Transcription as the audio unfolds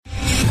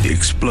The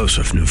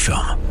explosive new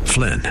film,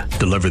 Flynn,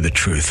 deliver the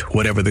truth,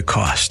 whatever the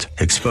cost.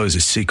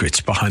 Exposes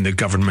secrets behind the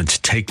government's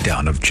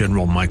takedown of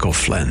General Michael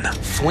Flynn.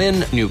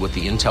 Flynn knew what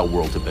the intel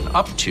world had been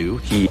up to.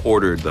 He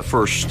ordered the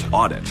first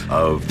audit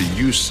of the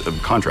use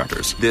of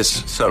contractors.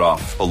 This set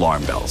off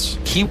alarm bells.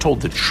 He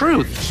told the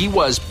truth. He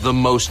was the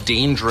most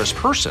dangerous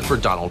person for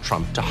Donald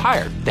Trump to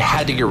hire. They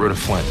had to get rid of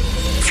Flynn.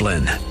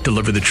 Flynn,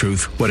 deliver the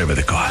truth, whatever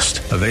the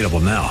cost. Available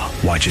now.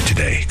 Watch it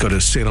today. Go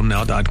to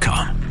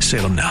salemnow.com.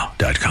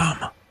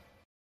 salemnow.com.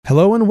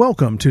 Hello and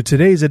welcome to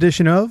today's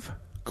edition of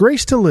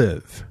Grace to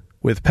Live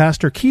with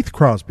Pastor Keith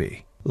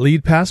Crosby,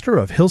 lead pastor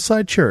of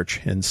Hillside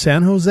Church in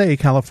San Jose,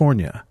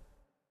 California.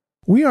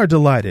 We are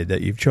delighted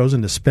that you've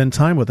chosen to spend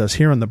time with us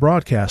here on the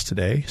broadcast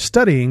today,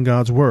 studying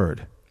God's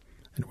Word.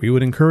 And we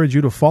would encourage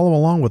you to follow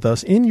along with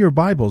us in your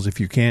Bibles if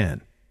you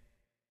can.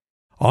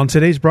 On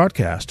today's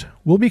broadcast,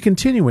 we'll be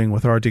continuing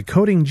with our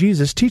Decoding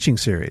Jesus teaching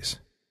series.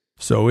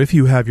 So if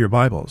you have your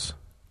Bibles,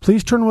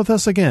 please turn with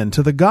us again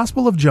to the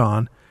Gospel of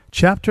John,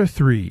 Chapter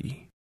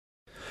 3.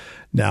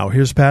 Now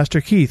here's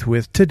Pastor Keith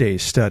with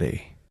today's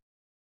study.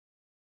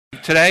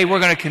 Today we're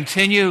going to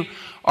continue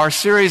our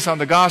series on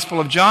the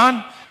Gospel of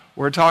John.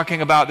 We're talking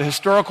about the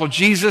historical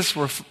Jesus.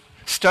 We're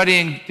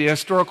studying the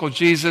historical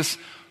Jesus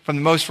from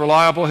the most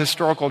reliable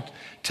historical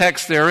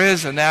text there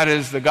is, and that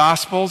is the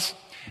Gospels.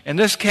 In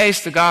this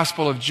case, the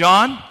Gospel of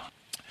John.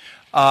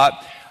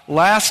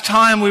 Last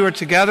time we were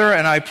together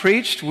and I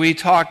preached, we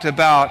talked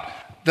about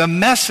the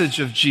message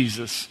of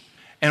Jesus.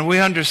 And we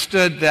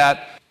understood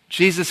that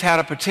Jesus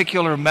had a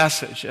particular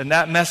message. And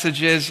that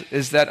message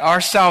is that our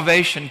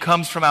salvation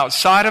comes from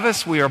outside of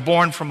us. We are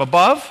born from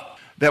above.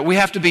 That we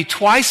have to be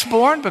twice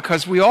born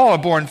because we all are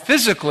born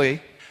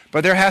physically.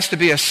 But there has to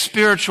be a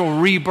spiritual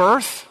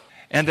rebirth.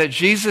 And that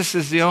Jesus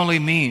is the only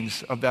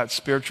means of that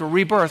spiritual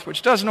rebirth,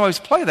 which doesn't always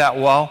play that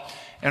well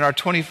in our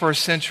 21st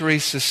century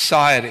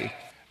society.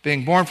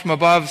 Being born from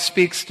above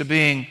speaks to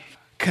being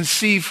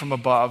conceived from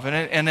above.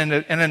 And in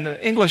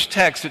the English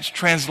text, it's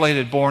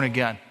translated born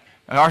again.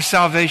 And our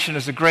salvation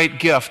is a great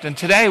gift. And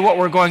today what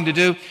we're going to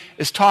do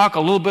is talk a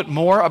little bit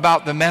more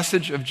about the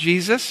message of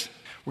Jesus.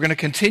 We're going to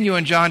continue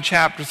in John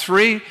chapter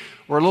 3.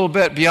 We're a little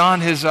bit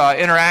beyond his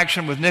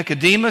interaction with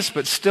Nicodemus,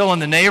 but still in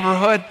the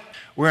neighborhood.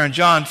 We're in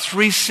John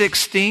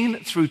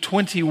 3:16 through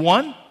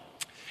 21.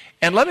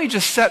 And let me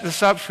just set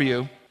this up for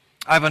you.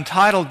 I've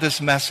entitled this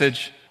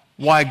message,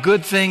 Why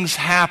Good Things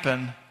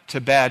Happen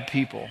to Bad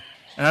People.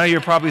 And I know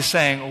you're probably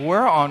saying,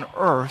 where on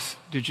earth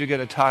did you get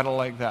a title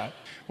like that?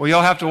 Well,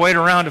 you'll have to wait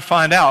around to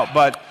find out.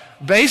 But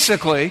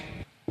basically,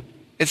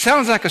 it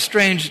sounds like a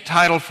strange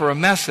title for a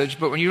message,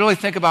 but when you really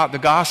think about the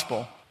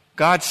gospel,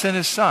 God sent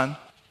his son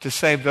to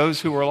save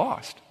those who were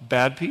lost.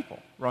 Bad people,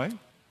 right?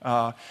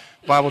 The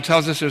Bible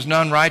tells us there's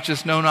none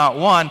righteous, no, not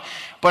one.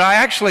 But I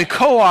actually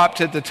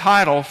co-opted the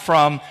title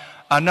from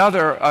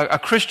a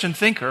Christian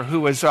thinker who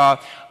was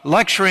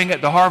lecturing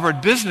at the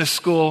Harvard Business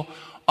School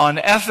on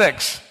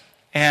ethics.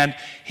 And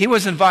he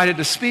was invited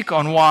to speak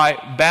on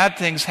why bad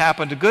things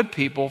happen to good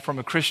people from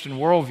a Christian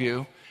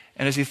worldview.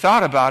 And as he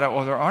thought about it,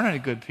 well, there aren't any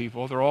good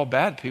people. They're all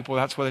bad people.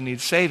 That's why they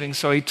need saving.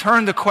 So he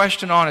turned the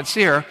question on its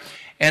ear.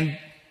 And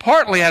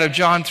partly out of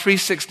John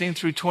 3:16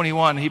 through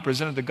 21, he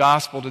presented the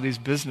gospel to these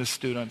business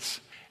students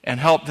and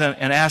helped them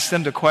and asked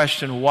them to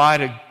question why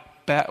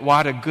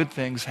do good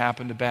things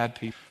happen to bad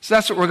people. So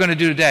that's what we're going to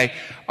do today.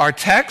 Our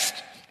text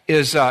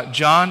is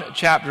John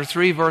chapter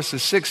 3,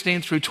 verses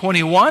 16 through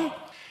 21.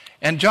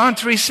 And John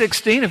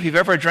 3:16, if you've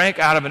ever drank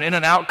out of an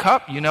In-N-Out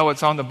cup, you know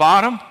it's on the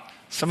bottom.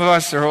 Some of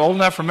us are old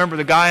enough to remember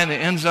the guy in the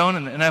end zone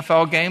in the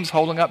NFL games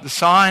holding up the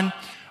sign.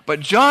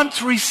 But John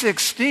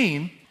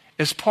 3:16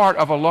 is part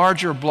of a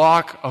larger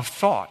block of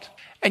thought.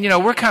 And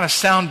we're kind of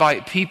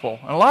soundbite people.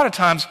 And a lot of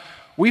times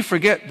we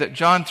forget that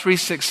John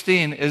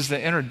 3:16 is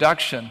the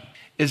introduction,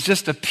 is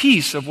just a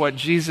piece of what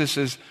Jesus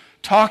is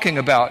talking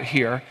about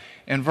here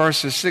in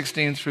verses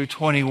 16 through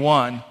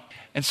 21.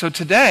 And so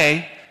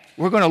today,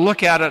 we're going to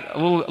look at it a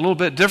little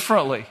bit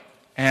differently.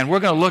 And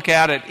we're going to look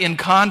at it in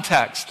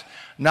context,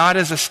 not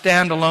as a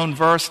standalone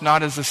verse,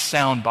 not as a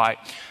soundbite.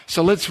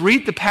 So let's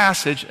read the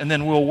passage and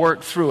then we'll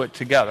work through it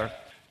together.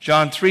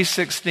 John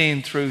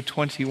 3:16 through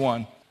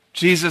 21.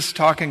 Jesus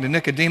talking to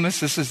Nicodemus,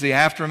 this is the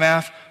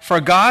aftermath.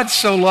 For God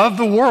so loved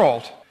the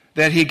world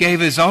that he gave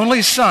his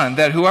only Son,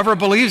 that whoever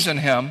believes in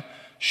him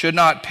should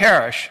not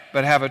perish,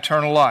 but have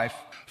eternal life.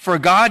 For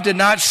God did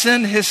not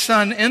send his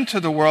Son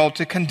into the world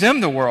to condemn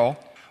the world,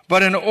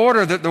 but in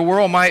order that the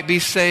world might be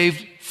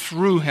saved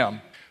through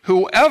him.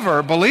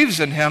 Whoever believes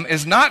in him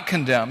is not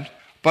condemned,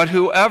 but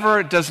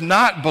whoever does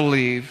not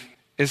believe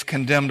is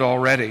condemned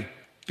already,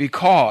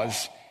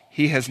 because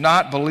he has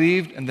not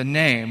believed in the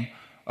name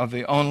of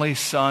the only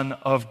Son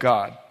of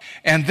God.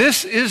 And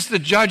this is the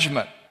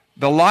judgment.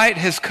 The light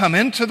has come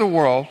into the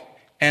world,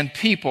 and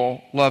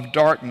people love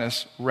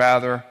darkness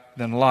rather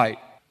than light,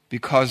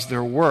 because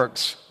their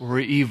works were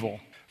evil.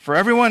 For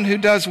everyone who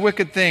does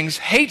wicked things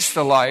hates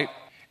the light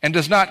and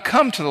does not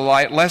come to the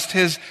light, lest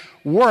his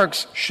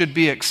works should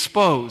be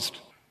exposed.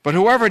 But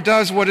whoever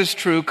does what is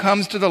true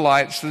comes to the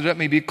light, so that it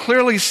may be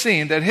clearly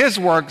seen that his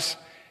works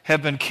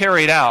have been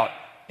carried out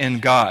in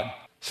God.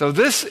 So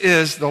this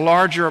is the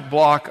larger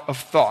block of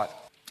thought.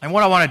 And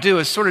what I want to do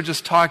is sort of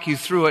just talk you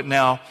through it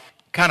now,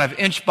 kind of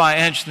inch by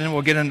inch, and then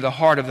we'll get into the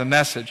heart of the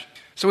message.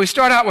 So we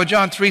start out with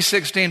John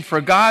 3:16,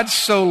 for God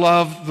so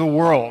loved the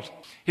world.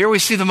 Here we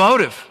see the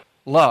motive,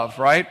 love,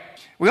 right?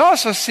 We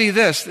also see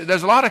this.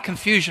 There's a lot of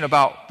confusion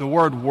about the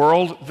word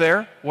world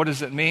there. What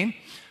does it mean?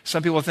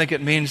 Some people think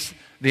it means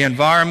the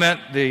environment,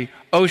 the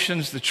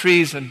oceans, the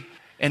trees, and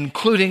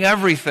including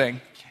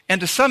everything. And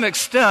to some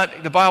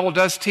extent, the Bible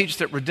does teach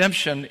that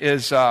redemption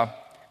is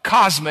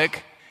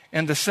cosmic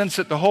in the sense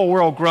that the whole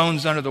world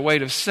groans under the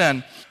weight of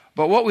sin.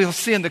 But what we'll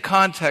see in the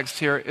context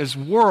here is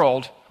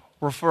world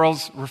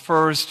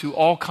refers to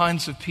all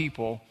kinds of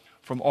people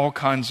from all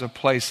kinds of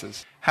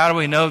places. How do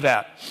we know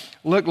that?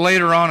 Look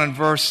later on in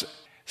verse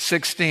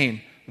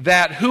 16.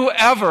 That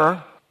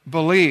whoever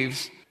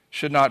believes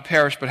should not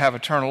perish but have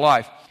eternal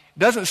life. It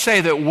doesn't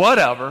say that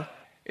whatever.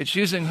 It's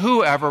using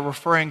whoever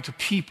referring to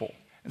people.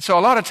 And so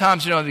a lot of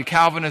times, in the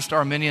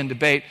Calvinist-Arminian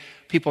debate,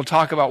 people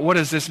talk about what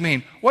does this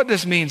mean? What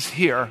this means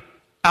here,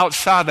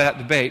 outside that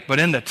debate, but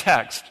in the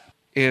text,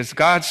 is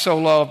God so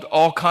loved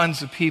all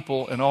kinds of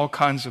people in all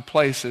kinds of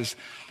places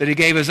that he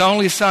gave his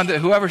only son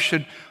that whoever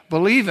should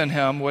believe in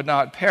him would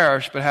not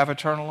perish but have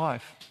eternal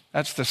life.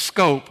 That's the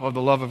scope of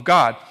the love of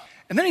God.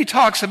 And then he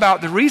talks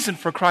about the reason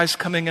for Christ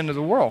coming into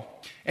the world.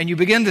 And you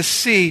begin to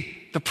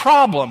see the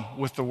problem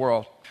with the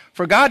world.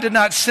 For God did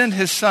not send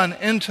his son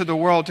into the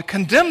world to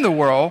condemn the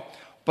world,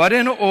 but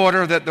in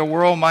order that the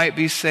world might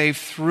be saved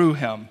through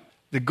him.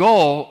 The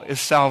goal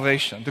is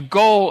salvation. The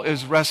goal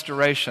is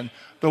restoration.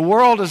 The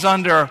world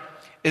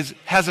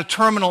has a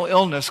terminal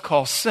illness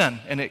called sin,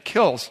 and it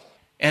kills.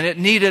 And it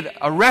needed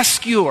a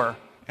rescuer.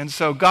 And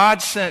so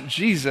God sent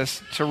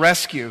Jesus to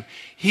rescue.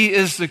 He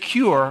is the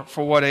cure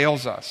for what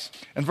ails us.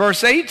 In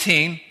verse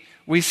 18,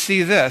 we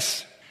see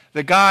this,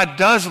 that God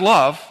does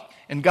love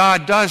and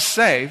God does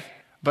save,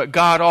 but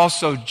God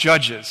also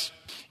judges.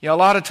 A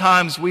lot of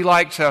times we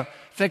like to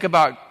think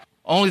about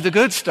only the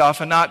good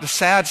stuff and not the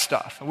sad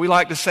stuff. And we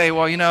like to say,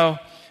 well,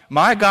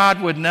 my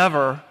God would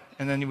never,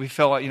 and then we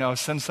feel like,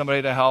 send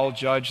somebody to hell,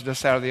 judge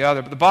this, that, or the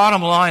other. But the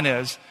bottom line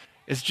is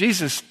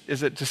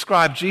it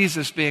described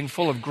Jesus being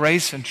full of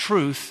grace and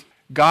truth.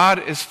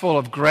 God is full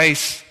of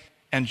grace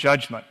and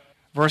judgment.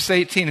 Verse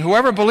 18,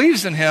 whoever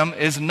believes in him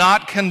is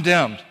not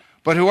condemned,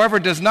 but whoever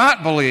does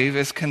not believe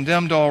is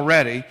condemned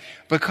already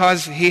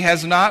because he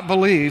has not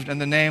believed in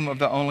the name of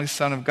the only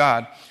Son of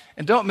God.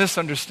 And don't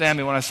misunderstand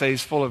me when I say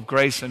he's full of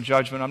grace and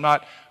judgment. I'm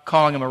not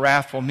calling him a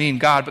wrathful, mean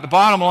God. But the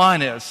bottom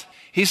line is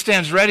he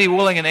stands ready,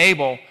 willing, and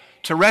able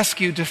to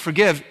rescue, to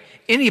forgive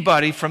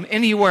anybody from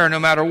anywhere, no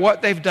matter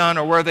what they've done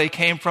or where they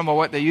came from or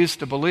what they used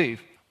to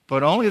believe.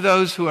 But only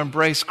those who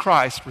embrace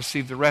Christ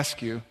receive the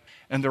rescue,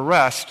 and the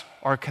rest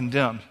are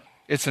condemned.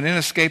 It's an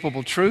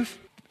inescapable truth.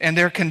 And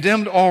they're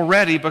condemned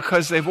already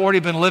because they've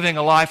already been living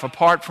a life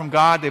apart from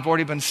God. They've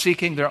already been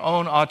seeking their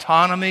own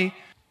autonomy,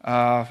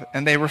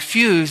 and they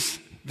refuse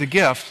the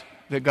gift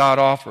that God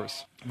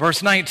offers.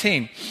 Verse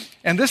 19,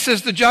 and this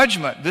is the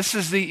judgment. This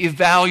is the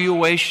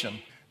evaluation.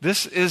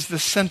 This is the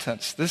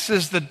sentence. This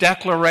is the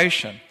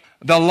declaration.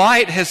 The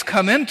light has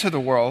come into the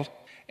world,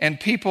 and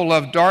people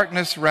love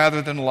darkness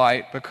rather than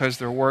light because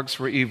their works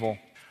were evil.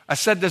 I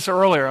said this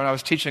earlier when I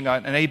was teaching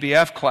an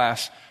ABF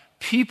class.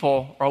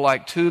 People are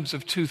like tubes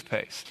of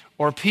toothpaste,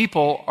 or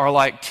people are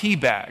like tea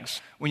bags.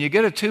 When you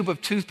get a tube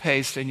of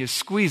toothpaste and you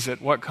squeeze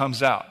it, what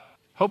comes out?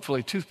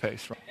 Hopefully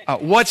toothpaste.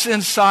 Right? What's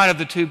inside of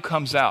the tube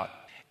comes out.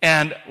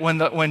 And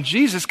when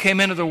Jesus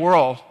came into the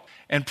world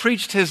and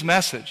preached his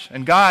message,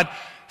 and God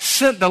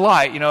sent the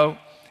light,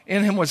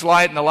 in him was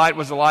light, and the light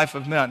was the life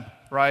of men,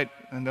 right?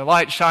 And the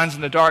light shines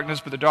in the darkness,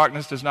 but the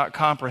darkness does not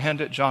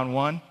comprehend it, John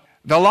 1.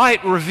 The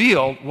light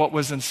revealed what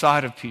was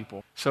inside of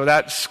people. So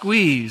that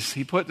squeeze,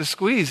 he put the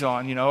squeeze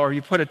on, or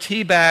you put a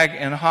tea bag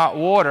in hot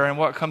water, and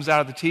what comes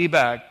out of the tea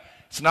bag?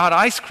 It's not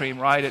ice cream,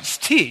 right? It's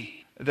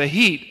tea. The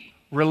heat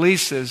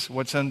releases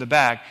what's in the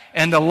bag,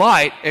 and the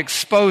light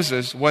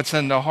exposes what's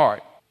in the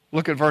heart.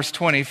 Look at verse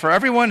 20. For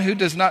everyone who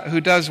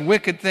does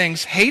wicked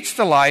things hates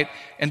the light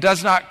and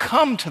does not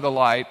come to the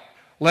light,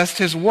 lest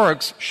his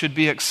works should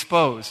be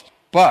exposed.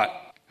 But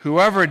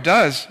whoever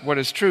does what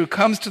is true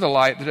comes to the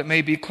light, that it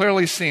may be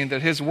clearly seen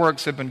that his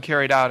works have been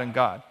carried out in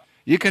God.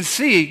 You can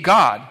see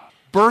God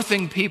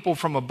birthing people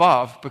from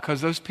above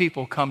because those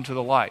people come to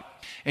the light.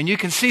 And you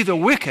can see the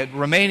wicked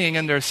remaining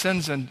in their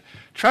sins and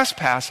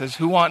trespasses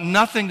who want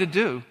nothing to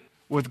do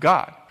with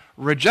God,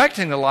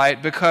 rejecting the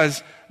light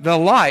because the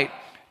light,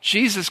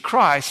 Jesus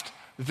Christ,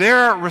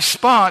 their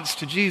response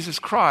to Jesus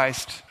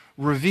Christ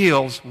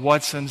reveals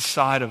what's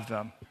inside of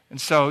them. And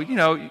so,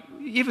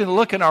 even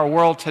look in our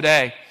world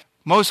today,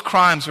 most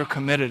crimes are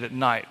committed at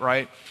night,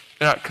 right?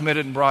 They're not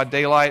committed in broad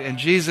daylight, and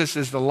Jesus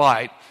is the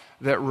light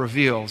that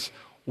reveals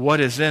what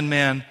is in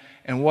man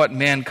and what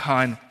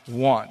mankind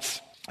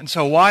wants. And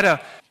so why do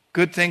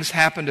good things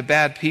happen to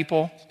bad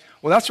people?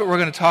 Well, that's what we're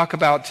going to talk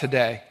about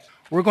today.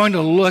 We're going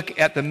to look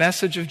at the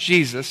message of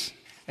Jesus,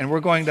 and we're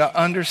going to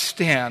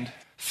understand,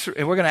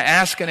 and we're going to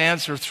ask and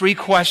answer three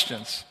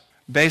questions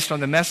based on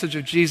the message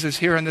of Jesus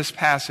here in this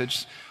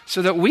passage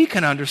so that we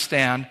can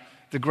understand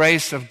the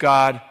grace of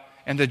God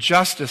and the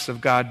justice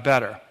of God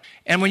better.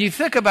 And when you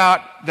think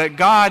about that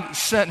God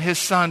sent his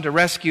son to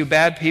rescue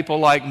bad people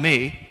like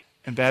me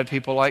and bad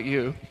people like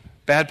you,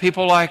 bad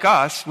people like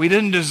us, we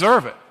didn't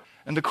deserve it.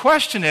 And the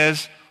question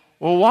is,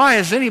 well, why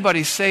is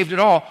anybody saved at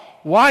all?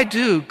 Why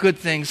do good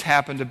things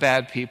happen to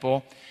bad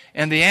people?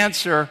 And the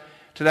answer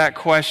to that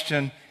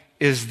question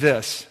is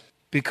this: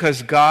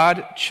 because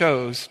God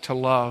chose to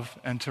love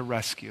and to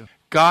rescue.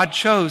 God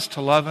chose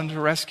to love and to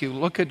rescue.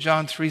 Look at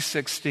John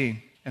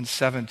 3:16 and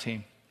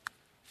 17.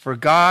 For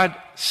God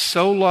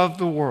so loved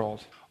the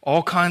world,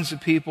 all kinds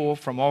of people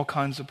from all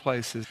kinds of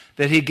places,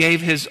 that he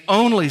gave his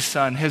only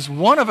son, his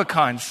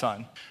one-of-a-kind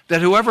son,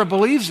 that whoever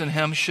believes in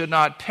him should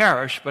not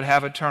perish but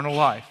have eternal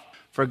life.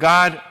 For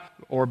God,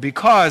 or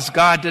because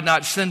God did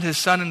not send his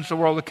son into the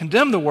world to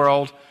condemn the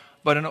world,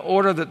 but in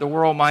order that the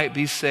world might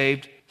be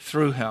saved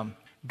through him.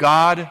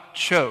 God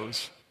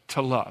chose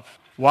to love.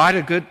 Why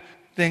do good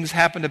things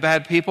happen to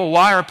bad people?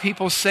 Why are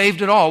people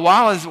saved at all?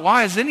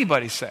 Why is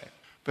anybody saved?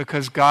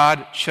 Because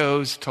God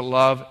chose to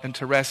love and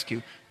to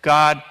rescue.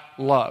 God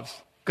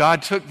loves.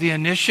 God took the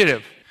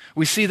initiative.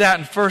 We see that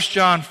in 1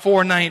 John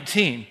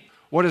 4:19.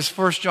 What does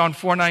 1 John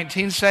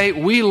 4:19 say?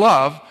 We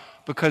love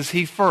because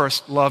he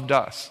first loved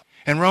us.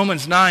 In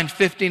Romans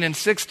 9:15 and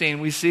 16,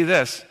 we see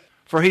this.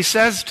 For he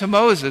says to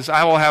Moses,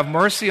 I will have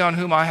mercy on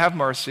whom I have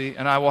mercy,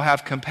 and I will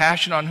have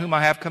compassion on whom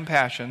I have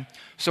compassion.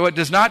 So it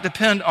does not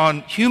depend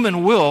on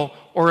human will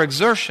or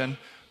exertion,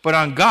 but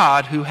on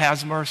God who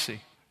has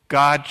mercy.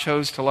 God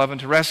chose to love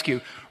and to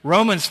rescue.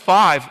 Romans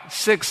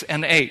 5:6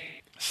 and 8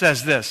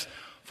 says this.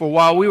 For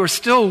while we were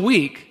still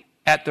weak,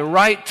 at the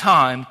right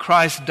time,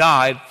 Christ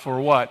died for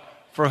what?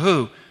 For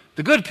who?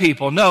 The good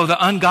people. No,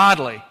 the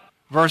ungodly.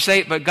 Verse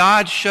 8, but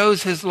God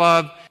shows his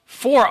love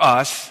for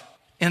us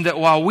in that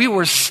while we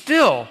were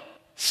still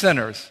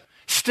sinners,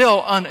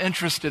 still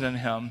uninterested in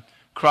him,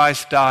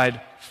 Christ died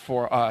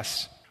for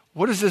us.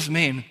 What does this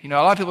mean? You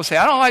know, a lot of people say,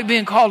 I don't like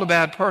being called a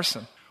bad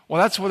person.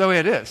 Well, that's the way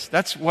it is.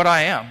 That's what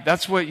I am.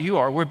 That's what you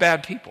are. We're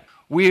bad people.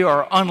 We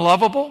are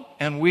unlovable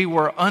and we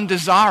were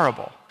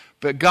undesirable.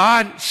 But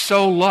God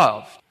so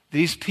loved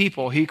these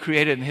people he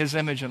created in his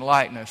image and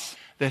likeness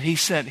that he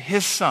sent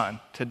his son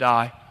to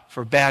die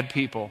for bad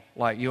people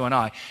like you and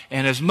I.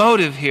 And his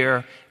motive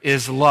here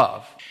is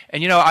love.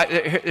 And you know,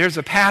 there's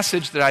a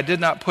passage that I did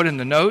not put in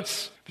the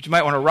notes, but you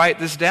might want to write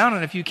this down.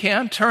 And if you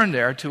can, turn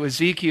there to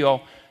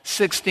Ezekiel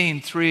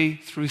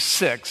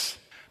 16:3-6.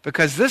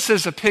 Because this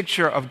is a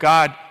picture of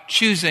God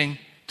choosing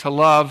to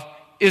love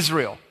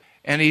Israel.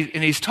 And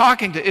he's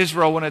talking to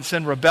Israel when it's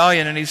in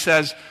rebellion, and he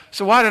says,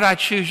 so why did I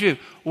choose you?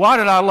 Why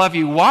did I love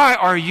you? Why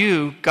are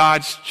you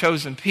God's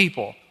chosen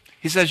people?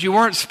 He says you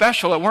weren't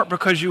special. It weren't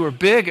because you were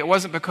big. It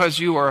wasn't because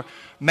you were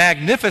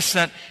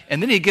magnificent.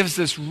 And then he gives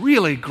this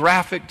really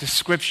graphic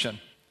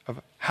description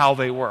of how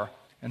they were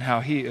and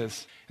how he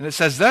is. And it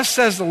says, thus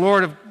says the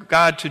Lord of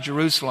God to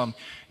Jerusalem,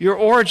 your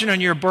origin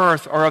and your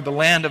birth are of the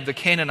land of the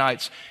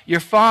Canaanites. Your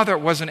father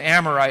was an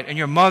Amorite, and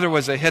your mother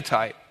was a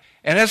Hittite.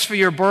 And as for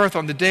your birth,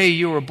 on the day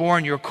you were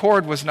born, your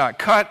cord was not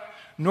cut,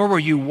 nor were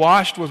you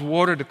washed with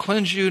water to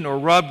cleanse you, nor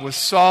rubbed with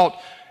salt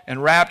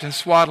and wrapped in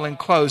swaddling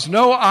clothes.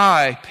 No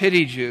eye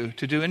pitied you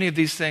to do any of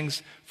these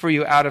things for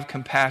you out of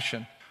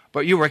compassion.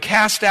 But you were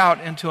cast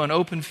out into an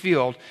open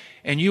field,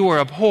 and you were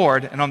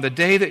abhorred, and on the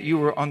day that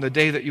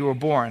you were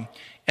born.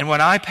 And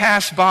when I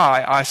passed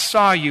by, I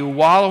saw you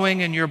wallowing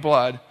in your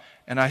blood,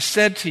 and I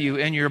said to you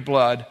in your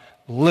blood,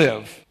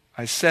 live.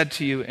 I said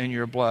to you in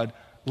your blood,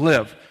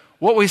 live.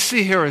 What we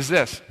see here is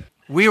this.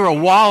 We were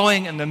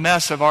wallowing in the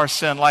mess of our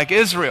sin like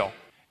Israel.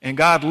 And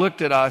God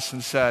looked at us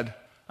and said,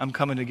 I'm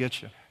coming to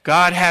get you.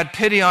 God had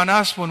pity on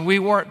us when we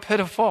weren't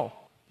pitiful.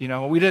 You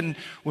know,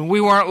 when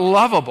we weren't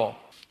lovable.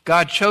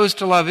 God chose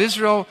to love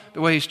Israel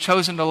the way he's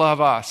chosen to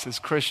love us as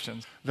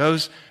Christians.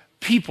 Those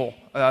people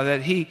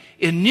that he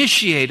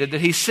initiated,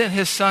 that he sent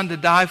his son to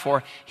die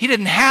for, he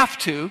didn't have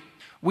to.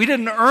 We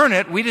didn't earn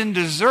it. We didn't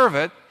deserve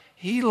it.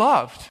 He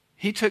loved.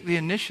 He took the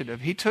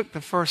initiative. He took the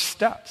first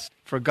steps.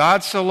 For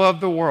God so loved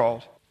the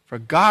world,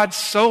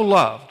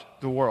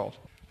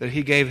 that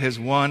he gave his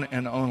one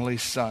and only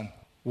son.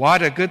 Why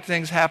do good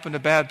things happen to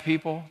bad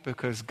people?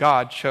 Because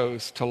God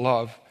chose to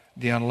love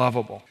the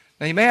unlovable.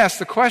 Now you may ask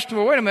the question,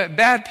 well, wait a minute,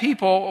 bad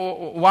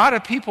people, why do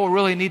people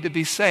really need to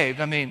be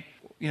saved? I mean,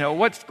 you know,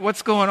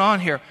 what's going on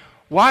here?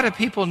 Why do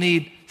people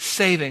need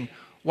saving?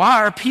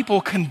 Why are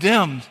people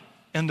condemned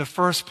in the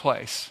first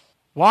place?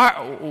 Why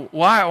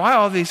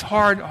all these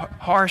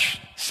harsh,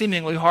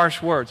 seemingly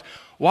harsh words?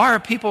 Why are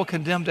people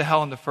condemned to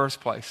hell in the first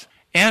place?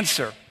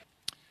 Answer,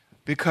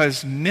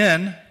 because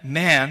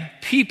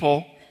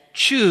people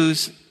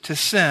choose to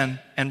sin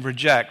and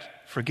reject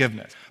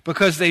forgiveness.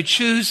 Because they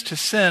choose to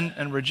sin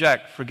and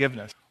reject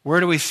forgiveness. Where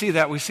do we see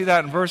that? We see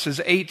that in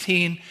verses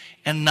 18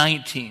 and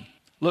 19.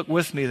 Look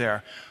with me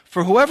there.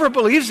 For whoever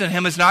believes in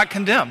him is not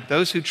condemned.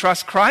 Those who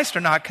trust Christ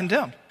are not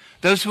condemned.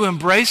 Those who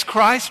embrace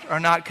Christ are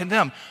not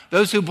condemned.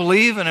 Those who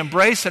believe and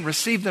embrace and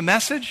receive the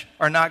message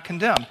are not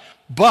condemned.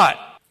 But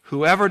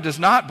Whoever does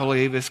not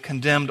believe is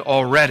condemned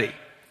already.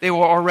 They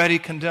were already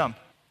condemned.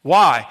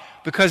 Why?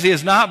 Because he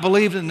has not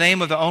believed in the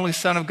name of the only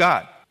Son of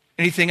God.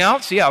 Anything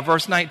else? Yeah,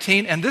 verse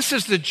 19. And this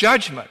is the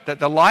judgment, that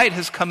the light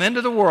has come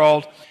into the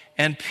world,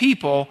 and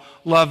people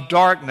love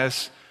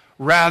darkness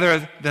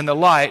rather than the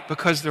light,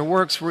 because their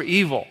works were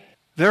evil.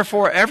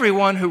 Therefore,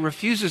 everyone who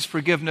refuses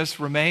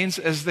forgiveness remains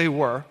as they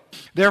were.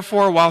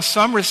 Therefore, while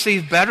some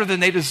receive better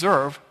than they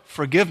deserve,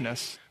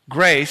 forgiveness,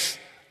 grace,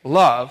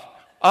 love,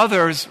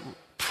 others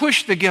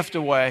push the gift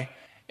away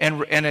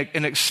and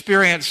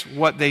experience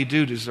what they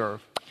do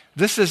deserve.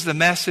 This is the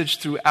message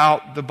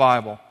throughout the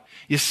Bible.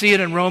 You see it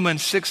in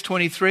Romans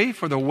 6:23,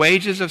 for the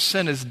wages of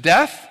sin is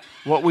death.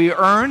 What we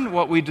earn,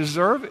 what we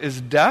deserve is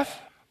death.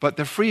 But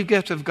the free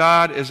gift of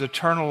God is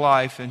eternal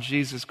life in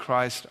Jesus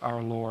Christ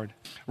our Lord.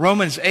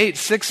 Romans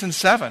 8:6 and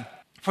 7.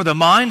 For the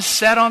mind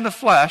set on the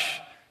flesh,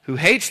 who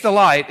hates the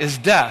light, is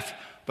death.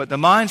 But the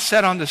mind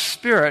set on the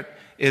Spirit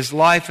is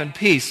life and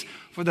peace.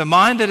 For the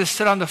mind that is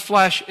set on the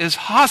flesh is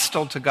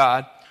hostile to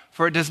God,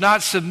 for it does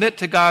not submit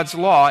to God's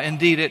law.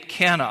 Indeed, it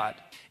cannot.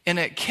 And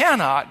it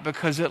cannot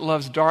because it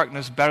loves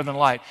darkness better than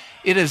light.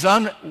 It is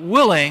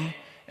unwilling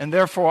and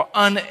therefore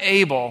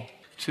unable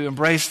to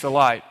embrace the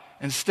light.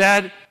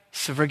 Instead,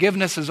 so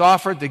forgiveness is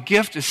offered, the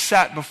gift is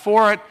set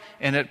before it,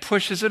 and it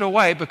pushes it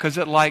away because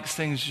it likes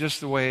things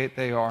just the way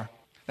they are.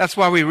 That's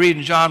why we read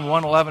in John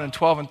 1:11 and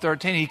 12 and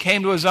 13, he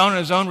came to his own, and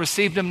his own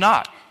received him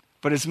not.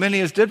 But as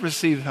many as did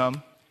receive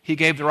him, he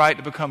gave the right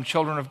to become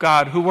children of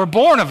God, who were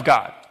born of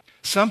God.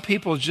 Some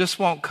people just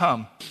won't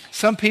come.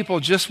 Some people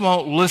just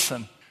won't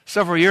listen.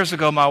 Several years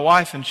ago, my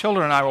wife and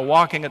children and I were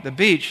walking at the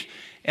beach,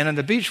 and in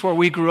the beach where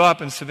we grew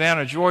up in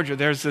Savannah, Georgia,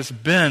 there's this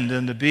bend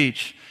in the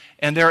beach.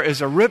 And there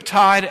is a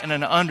riptide and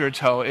an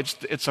undertow.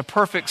 It's a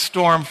perfect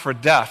storm for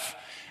death.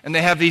 And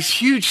they have these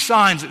huge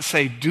signs that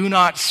say, do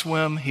not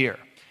swim here.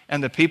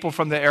 And the people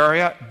from the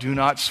area, do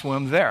not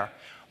swim there.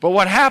 But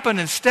what happened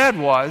instead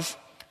was,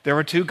 there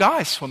were two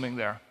guys swimming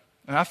there.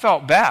 And I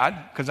felt bad,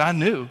 because I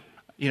knew,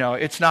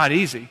 it's not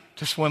easy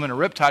to swim in a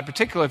riptide,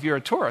 particularly if you're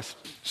a tourist.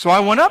 So I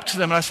went up to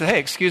them and I said, hey,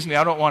 excuse me,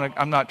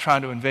 I'm not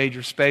trying to invade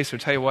your space or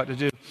tell you what to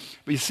do.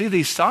 But you see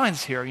these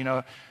signs here,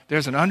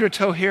 there's an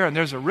undertow here and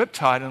there's a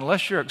riptide, and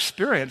unless you're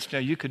experienced,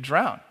 you could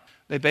drown.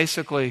 They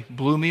basically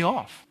blew me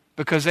off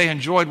because they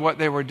enjoyed what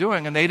they were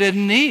doing and they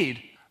didn't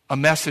need a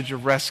message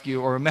of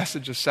rescue or a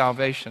message of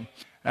salvation.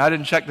 And I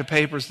didn't check the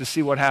papers to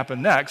see what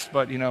happened next,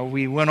 but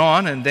we went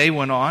on and they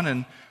went on,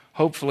 and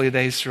hopefully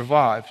they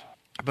survived.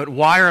 But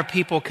why are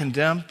people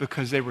condemned?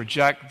 Because they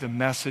reject the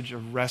message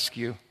of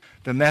rescue,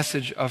 the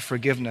message of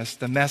forgiveness,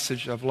 the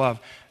message of love.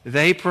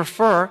 They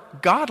prefer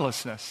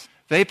godlessness.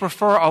 They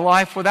prefer a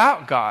life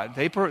without God.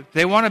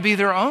 They want to be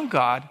their own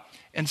God.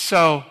 And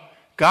so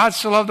God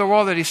so loved the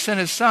world that he sent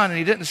his Son, and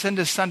he didn't send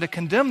his Son to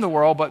condemn the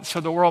world, but so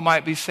the world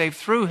might be saved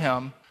through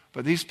him.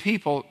 But these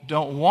people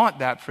don't want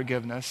that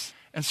forgiveness,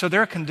 and so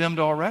they're condemned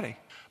already.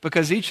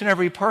 Because each and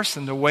every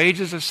person, the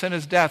wages of sin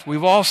is death.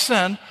 We've all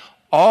sinned.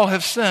 All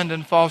have sinned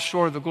and fall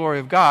short of the glory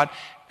of God.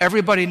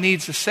 Everybody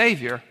needs a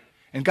Savior.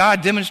 And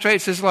God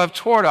demonstrates his love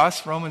toward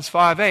us, Romans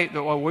 5:8,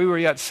 that while we were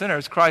yet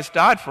sinners, Christ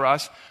died for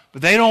us.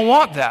 But they don't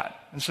want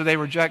that. And so they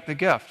reject the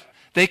gift.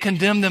 They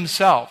condemn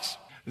themselves.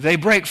 They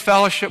break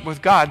fellowship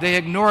with God. They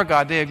ignore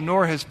God. They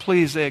ignore his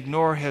pleas. They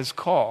ignore his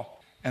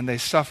call. And they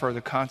suffer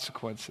the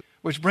consequences.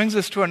 Which brings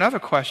us to another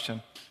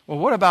question. Well,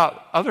 what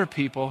about other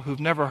people who've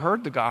never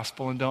heard the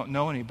gospel and don't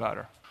know any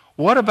better?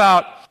 What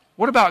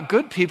about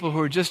good people who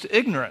are just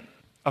ignorant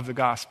of the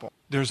gospel?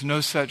 There's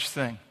no such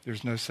thing.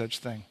 There's no such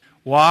thing.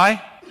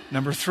 Why?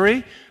 Number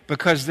 3,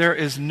 because there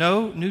is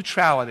no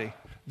neutrality.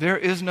 There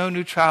is no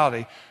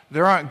neutrality.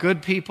 There aren't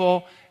good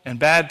people and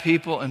bad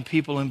people and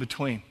people in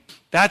between.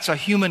 That's a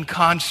human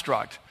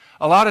construct.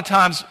 A lot of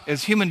times,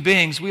 as human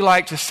beings, we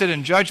like to sit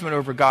in judgment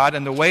over God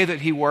and the way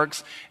that he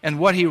works and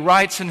what he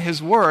writes in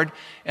his word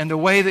and the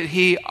way that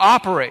he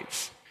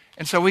operates.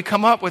 And so we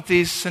come up with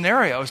these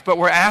scenarios, but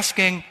we're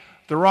asking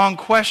the wrong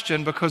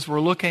question because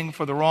we're looking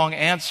for the wrong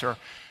answer.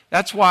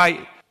 That's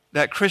why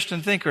that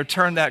Christian thinker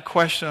turned that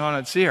question on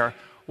its ear.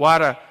 Why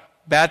do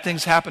bad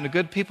things happen to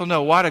good people?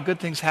 No, why do good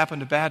things happen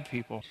to bad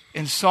people?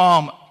 In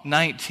Psalm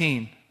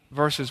 19,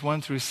 verses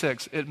 1 through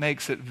 6, it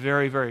makes it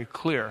very, very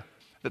clear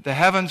that the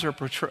heavens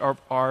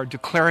are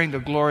declaring the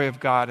glory of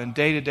God, and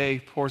day to day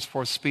pours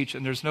forth speech,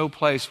 and there's no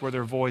place where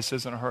their voice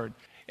isn't heard.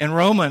 In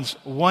Romans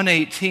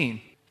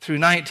 1:18 through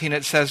 19,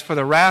 it says, for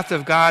the wrath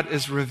of God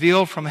is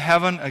revealed from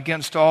heaven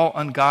against all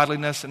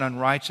ungodliness and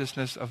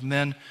unrighteousness of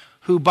men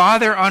who by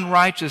their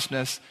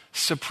unrighteousness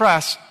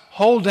suppress,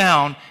 hold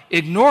down,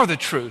 ignore the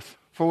truth.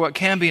 For what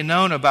can be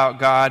known about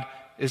God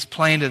is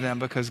plain to them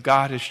because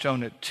God has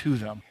shown it to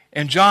them.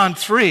 In John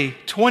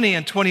 3:20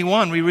 and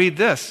 21, we read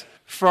this,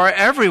 for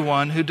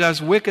everyone who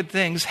does wicked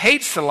things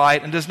hates the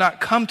light and does not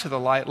come to the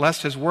light,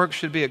 lest his work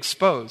should be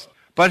exposed.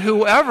 But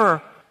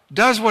whoever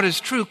does what is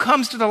true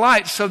comes to the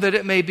light so that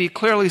it may be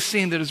clearly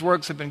seen that his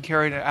works have been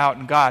carried out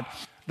in God.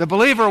 The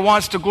believer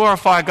wants to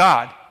glorify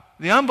God.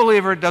 The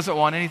unbeliever doesn't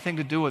want anything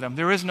to do with him.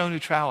 There is no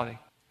neutrality.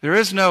 There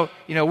is no,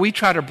 we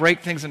try to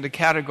break things into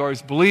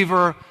categories,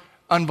 believer,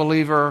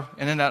 unbeliever,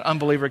 and in that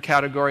unbeliever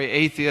category,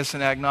 atheist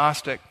and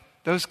agnostic.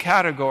 Those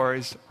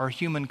categories are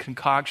human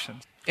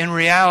concoctions. In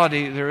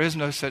reality, there is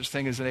no such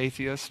thing as an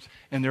atheist,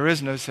 and there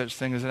is no such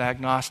thing as an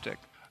agnostic.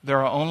 There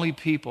are only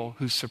people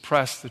who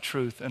suppress the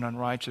truth and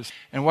unrighteous.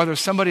 And whether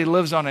somebody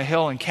lives on a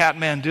hill in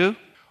Kathmandu,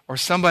 or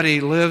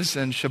somebody lives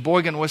in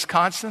Sheboygan,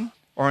 Wisconsin,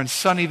 or in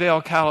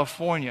Sunnyvale,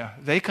 California,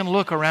 they can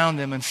look around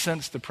them and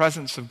sense the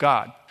presence of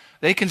God.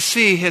 They can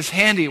see His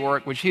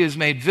handiwork, which He has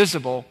made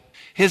visible.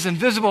 His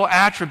invisible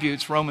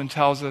attributes, Romans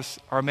tells us,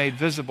 are made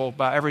visible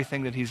by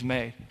everything that He's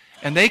made.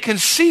 And they can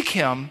seek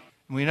Him.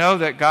 We know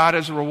that God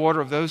is a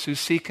rewarder of those who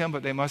seek Him,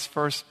 but they must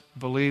first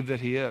believe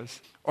that He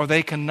is, or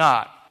they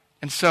cannot.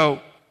 And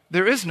so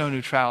there is no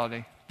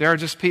neutrality. There are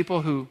just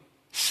people who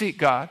seek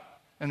God,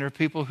 and there are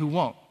people who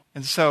won't.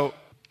 And so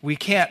we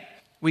can't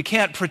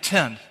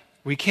pretend.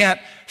 We can't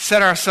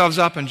set ourselves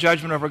up in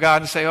judgment over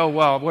God and say, oh,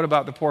 well, what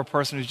about the poor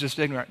person who's just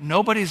ignorant?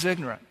 Nobody's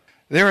ignorant.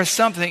 There is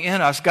something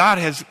in us. God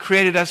has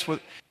created us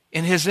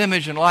in His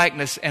image and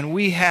likeness, and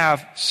we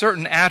have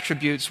certain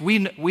attributes.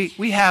 We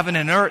have an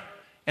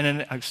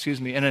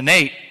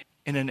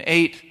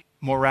innate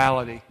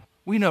morality.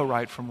 We know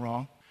right from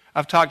wrong.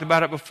 I've talked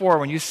about it before.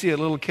 When you see a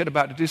little kid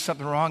about to do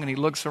something wrong and he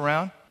looks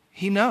around,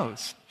 he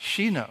knows.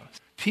 She knows.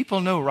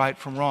 People know right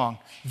from wrong,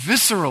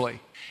 viscerally.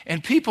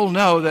 And people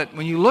know that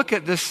when you look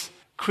at this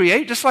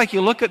just like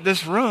you look at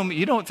this room,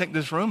 you don't think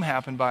this room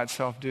happened by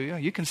itself, do you?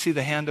 You can see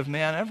the hand of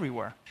man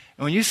everywhere.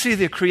 And when you see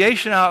the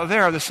creation out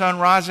there, the sun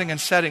rising and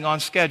setting on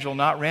schedule,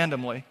 not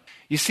randomly,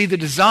 you see the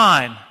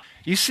design.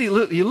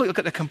 You look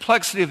at the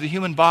complexity of the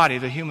human body,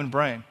 the human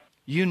brain.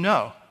 You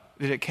know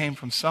that it came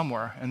from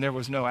somewhere and there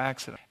was no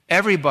accident.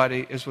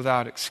 Everybody is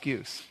without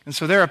excuse. And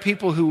so there are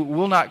people who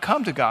will not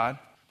come to God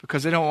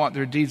because they don't want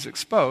their deeds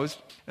exposed.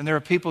 And there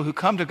are people who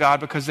come to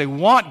God because they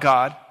want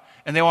God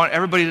and they want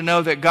everybody to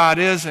know that God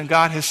is and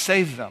God has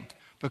saved them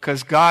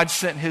because God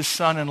sent His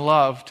Son in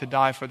love to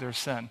die for their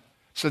sin.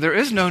 So there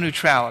is no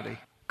neutrality.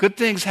 Good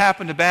things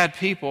happen to bad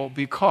people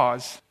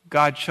because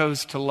God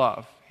chose to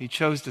love. He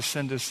chose to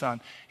send His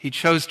Son. He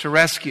chose to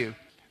rescue.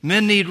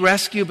 Men need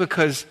rescue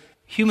because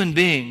human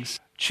beings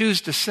choose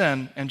to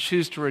sin and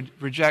choose to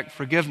reject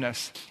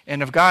forgiveness.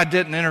 And if God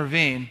didn't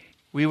intervene,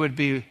 we would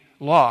be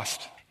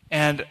lost.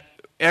 And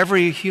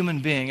every human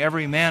being,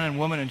 every man and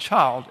woman and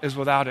child is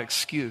without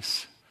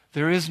excuse.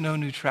 There is no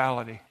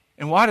neutrality.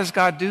 And why does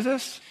God do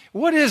this?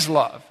 What is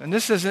love? And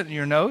this isn't in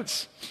your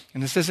notes,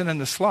 and this isn't in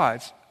the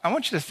slides. I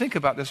want you to think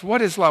about this.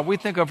 What is love? We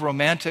think of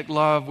romantic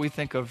love. We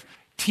think of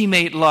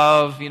teammate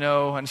love,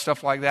 and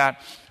stuff like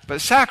that.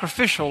 But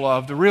sacrificial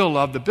love, the real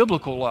love, the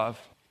biblical love,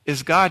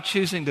 is God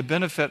choosing to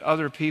benefit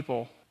other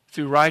people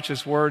through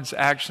righteous words,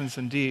 actions,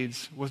 and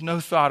deeds with no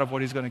thought of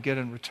what He's going to get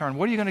in return.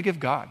 What are you going to give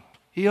God?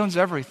 He owns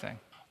everything.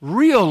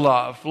 Real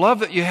love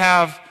that you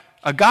have,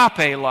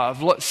 agape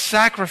love,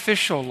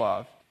 sacrificial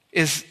love,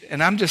 is,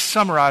 and I'm just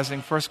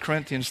summarizing 1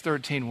 Corinthians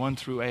 13, 1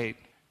 through 8,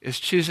 is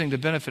choosing to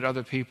benefit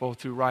other people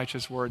through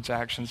righteous words,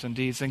 actions, and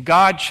deeds. And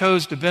God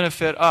chose to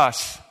benefit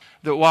us,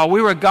 that while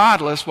we were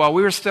godless, while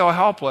we were still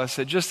helpless,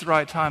 at just the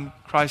right time,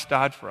 Christ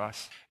died for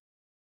us.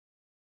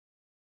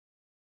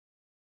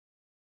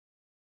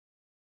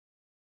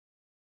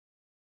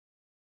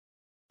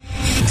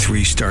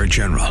 Three-star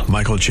General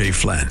Michael J.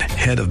 Flynn,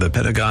 head of the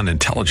Pentagon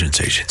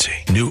Intelligence Agency,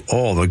 knew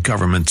all the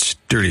government's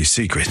dirty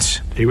secrets.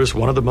 He was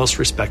one of the most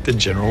respected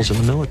generals in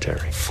the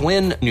military.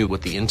 Flynn knew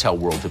what the intel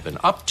world had been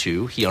up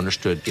to. He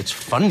understood its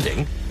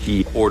funding.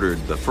 He ordered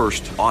the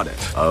first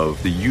audit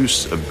of the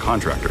use of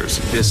contractors.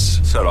 This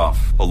set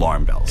off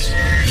alarm bells.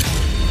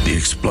 The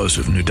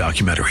explosive new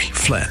documentary,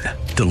 Flynn,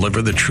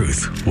 Deliver the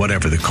Truth,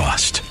 Whatever the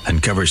Cost,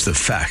 uncovers the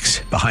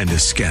facts behind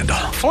this scandal.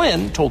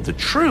 Flynn told the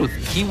truth.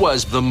 He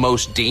was the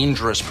most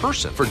dangerous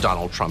person for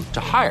Donald Trump to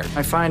hire.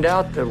 I find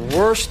out the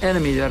worst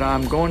enemy that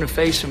I'm going to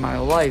face in my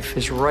life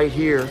is right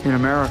here in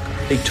America.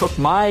 They took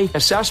my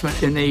assessment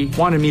and they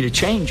wanted me to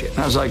change it. And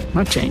I was like, I'm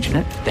not changing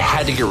it. They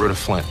had to get rid of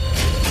Flynn.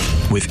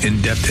 With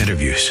in-depth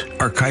interviews,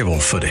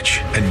 archival footage,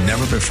 and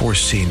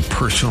never-before-seen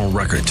personal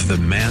records of the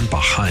man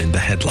behind the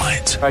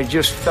headlines. I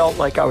just felt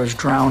like I was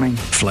drowning.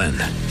 Flynn,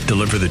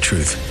 Deliver the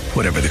Truth,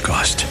 Whatever the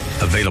Cost.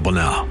 Available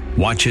now.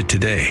 Watch it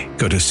today.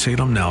 Go to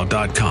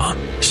salemnow.com.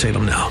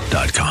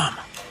 salemnow.com.